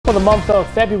Well, the month of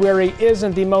February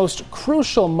isn't the most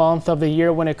crucial month of the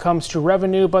year when it comes to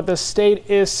revenue, but the state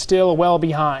is still well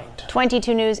behind.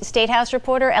 22 News State House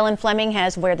reporter Ellen Fleming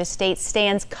has where the state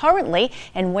stands currently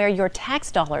and where your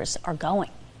tax dollars are going.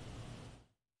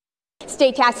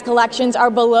 State tax collections are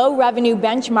below revenue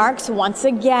benchmarks once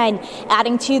again,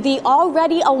 adding to the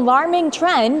already alarming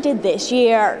trend this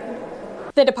year.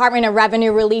 The Department of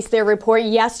Revenue released their report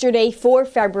yesterday for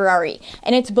February,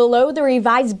 and it's below the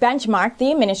revised benchmark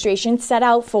the administration set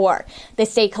out for. The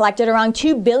state collected around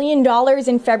 $2 billion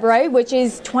in February, which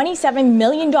is $27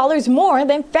 million more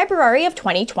than February of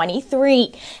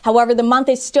 2023. However, the month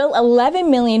is still $11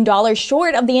 million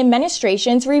short of the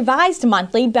administration's revised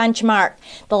monthly benchmark.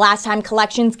 The last time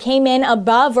collections came in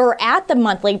above or at the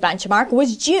monthly benchmark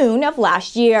was June of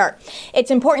last year.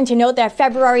 It's important to note that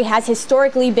February has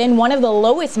historically been one of the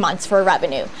lowest months for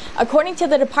revenue. According to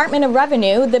the Department of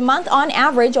Revenue, the month on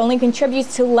average only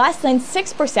contributes to less than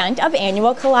 6% of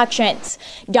annual collections.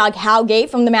 Doug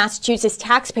Howgate from the Massachusetts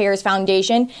Taxpayers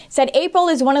Foundation said April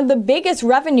is one of the biggest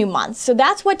revenue months, so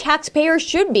that's what taxpayers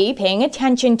should be paying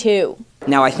attention to.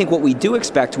 Now, I think what we do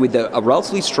expect with a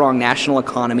relatively strong national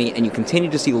economy and you continue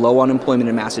to see low unemployment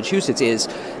in Massachusetts is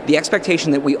the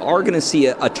expectation that we are going to see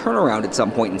a turnaround at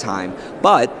some point in time.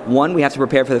 But one, we have to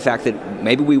prepare for the fact that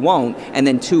maybe we won't. And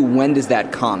then two, when does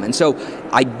that come? And so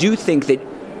I do think that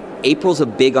April's a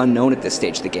big unknown at this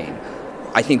stage of the game.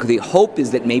 I think the hope is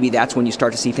that maybe that's when you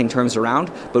start to see things turn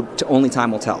around, but only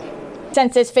time will tell.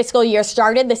 Since this fiscal year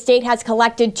started, the state has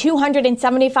collected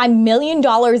 $275 million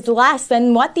less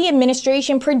than what the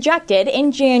administration projected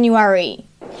in January.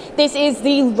 This is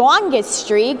the longest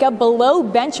streak of below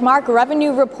benchmark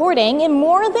revenue reporting in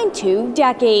more than 2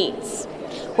 decades.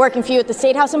 Working for you at the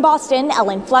State House in Boston,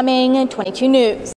 Ellen Fleming, 22 News.